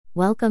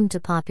Welcome to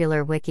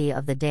Popular Wiki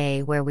of the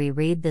Day, where we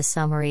read the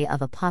summary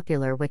of a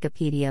popular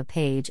Wikipedia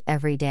page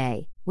every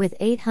day. With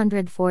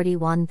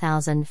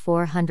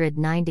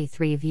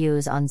 841,493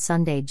 views on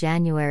Sunday,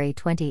 January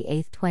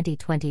 28,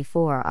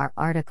 2024, our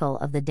article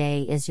of the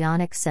day is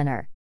Jannik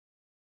Sinner.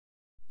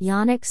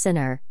 Jannik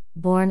Sinner,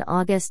 born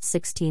August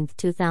 16,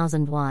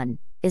 2001,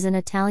 is an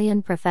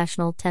Italian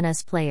professional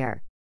tennis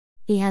player.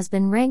 He has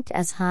been ranked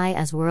as high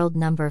as world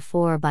number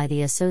 4 by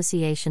the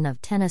Association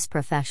of Tennis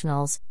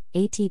Professionals,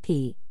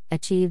 ATP,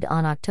 achieved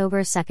on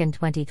October 2,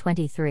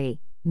 2023,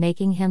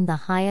 making him the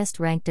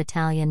highest-ranked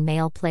Italian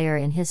male player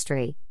in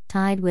history,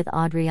 tied with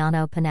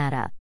Adriano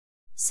Panatta.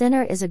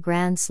 Sinner is a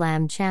Grand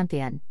Slam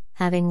champion,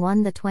 having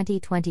won the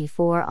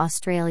 2024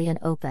 Australian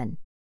Open.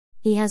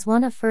 He has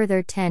won a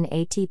further 10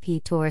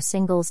 ATP Tour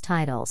singles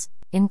titles,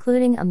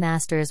 including a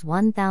Masters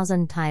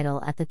 1000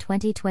 title at the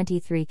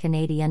 2023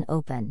 Canadian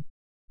Open.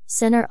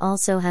 Sinner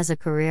also has a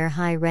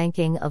career-high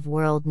ranking of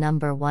world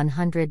number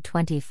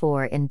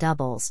 124 in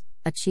doubles,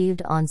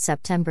 achieved on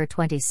September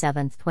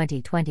 27,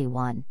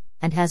 2021,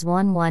 and has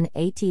won one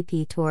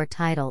ATP Tour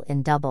title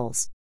in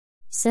doubles.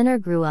 Sinner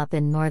grew up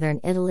in northern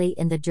Italy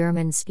in the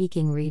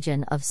German-speaking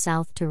region of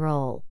South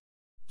Tyrol.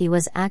 He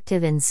was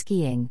active in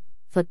skiing,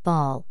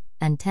 football,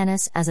 and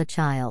tennis as a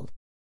child.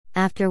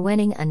 After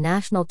winning a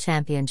national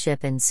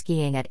championship in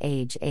skiing at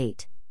age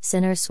 8,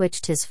 Sinner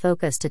switched his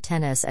focus to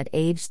tennis at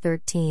age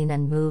 13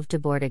 and moved to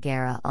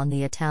Bordighera on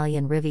the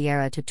Italian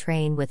Riviera to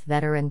train with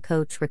veteran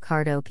coach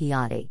Riccardo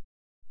Piatti.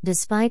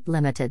 Despite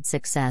limited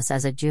success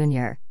as a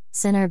junior,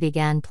 Sinner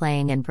began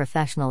playing in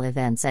professional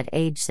events at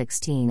age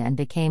 16 and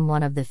became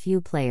one of the few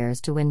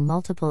players to win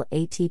multiple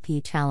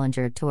ATP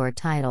Challenger Tour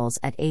titles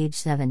at age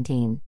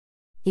 17.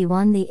 He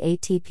won the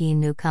ATP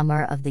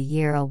Newcomer of the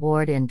Year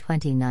award in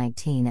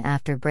 2019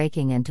 after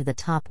breaking into the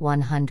top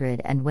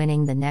 100 and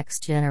winning the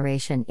Next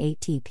Generation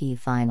ATP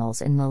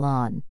Finals in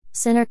Milan.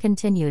 Sinner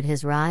continued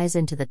his rise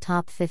into the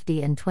top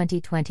 50 in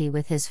 2020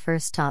 with his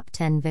first top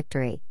 10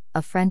 victory,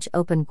 a French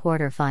Open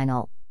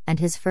quarterfinal, and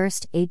his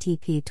first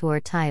ATP Tour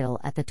title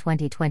at the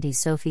 2020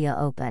 Sofia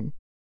Open.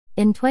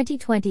 In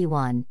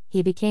 2021,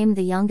 he became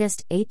the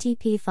youngest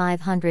ATP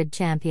 500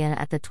 champion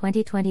at the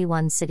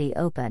 2021 City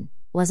Open,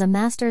 was a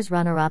Masters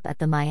runner-up at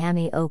the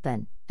Miami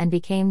Open, and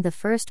became the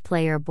first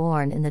player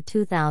born in the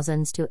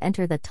 2000s to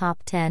enter the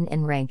top 10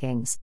 in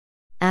rankings.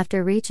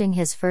 After reaching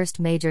his first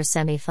major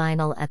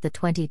semi-final at the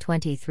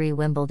 2023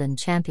 Wimbledon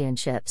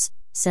Championships,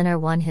 Sinner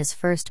won his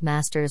first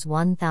Masters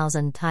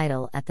 1000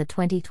 title at the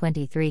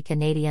 2023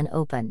 Canadian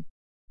Open.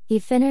 He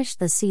finished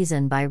the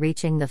season by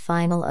reaching the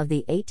final of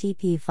the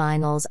ATP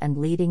Finals and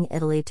leading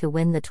Italy to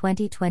win the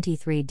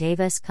 2023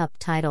 Davis Cup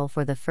title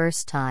for the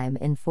first time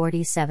in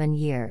 47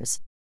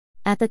 years.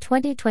 At the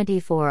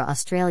 2024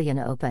 Australian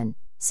Open,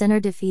 Sinner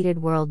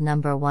defeated world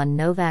number 1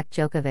 Novak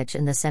Djokovic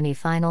in the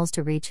semi-finals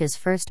to reach his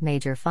first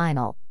major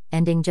final,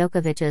 ending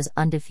Djokovic's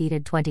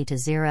undefeated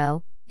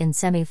 20-0, in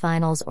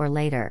semi-finals or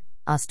later,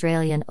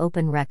 Australian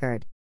Open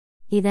record.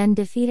 He then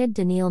defeated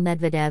Daniil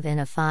Medvedev in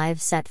a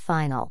 5-set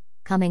final,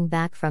 coming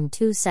back from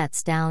 2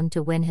 sets down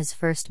to win his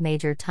first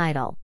major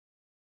title.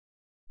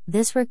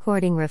 This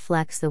recording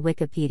reflects the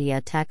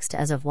Wikipedia text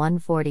as of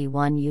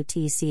 1:41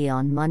 UTC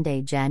on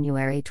Monday,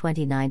 January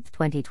 29,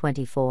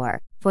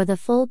 2024. For the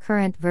full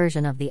current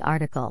version of the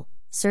article,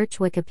 search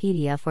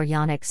Wikipedia for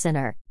Jannik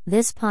Sinner.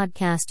 This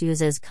podcast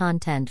uses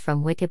content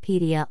from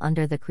Wikipedia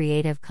under the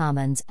Creative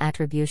Commons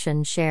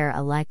Attribution Share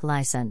Alike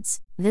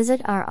license. Visit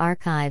our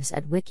archives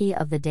at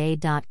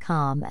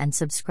wikioftheday.com and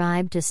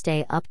subscribe to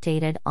stay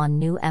updated on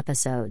new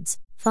episodes.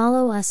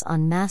 Follow us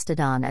on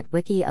Mastodon at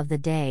Wiki of the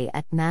Day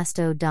at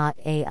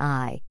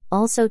masto.ai.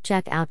 Also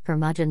check out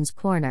Curmudgeon's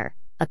Corner,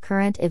 a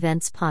current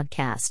events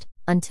podcast.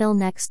 Until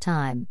next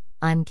time,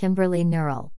 I'm Kimberly Neural.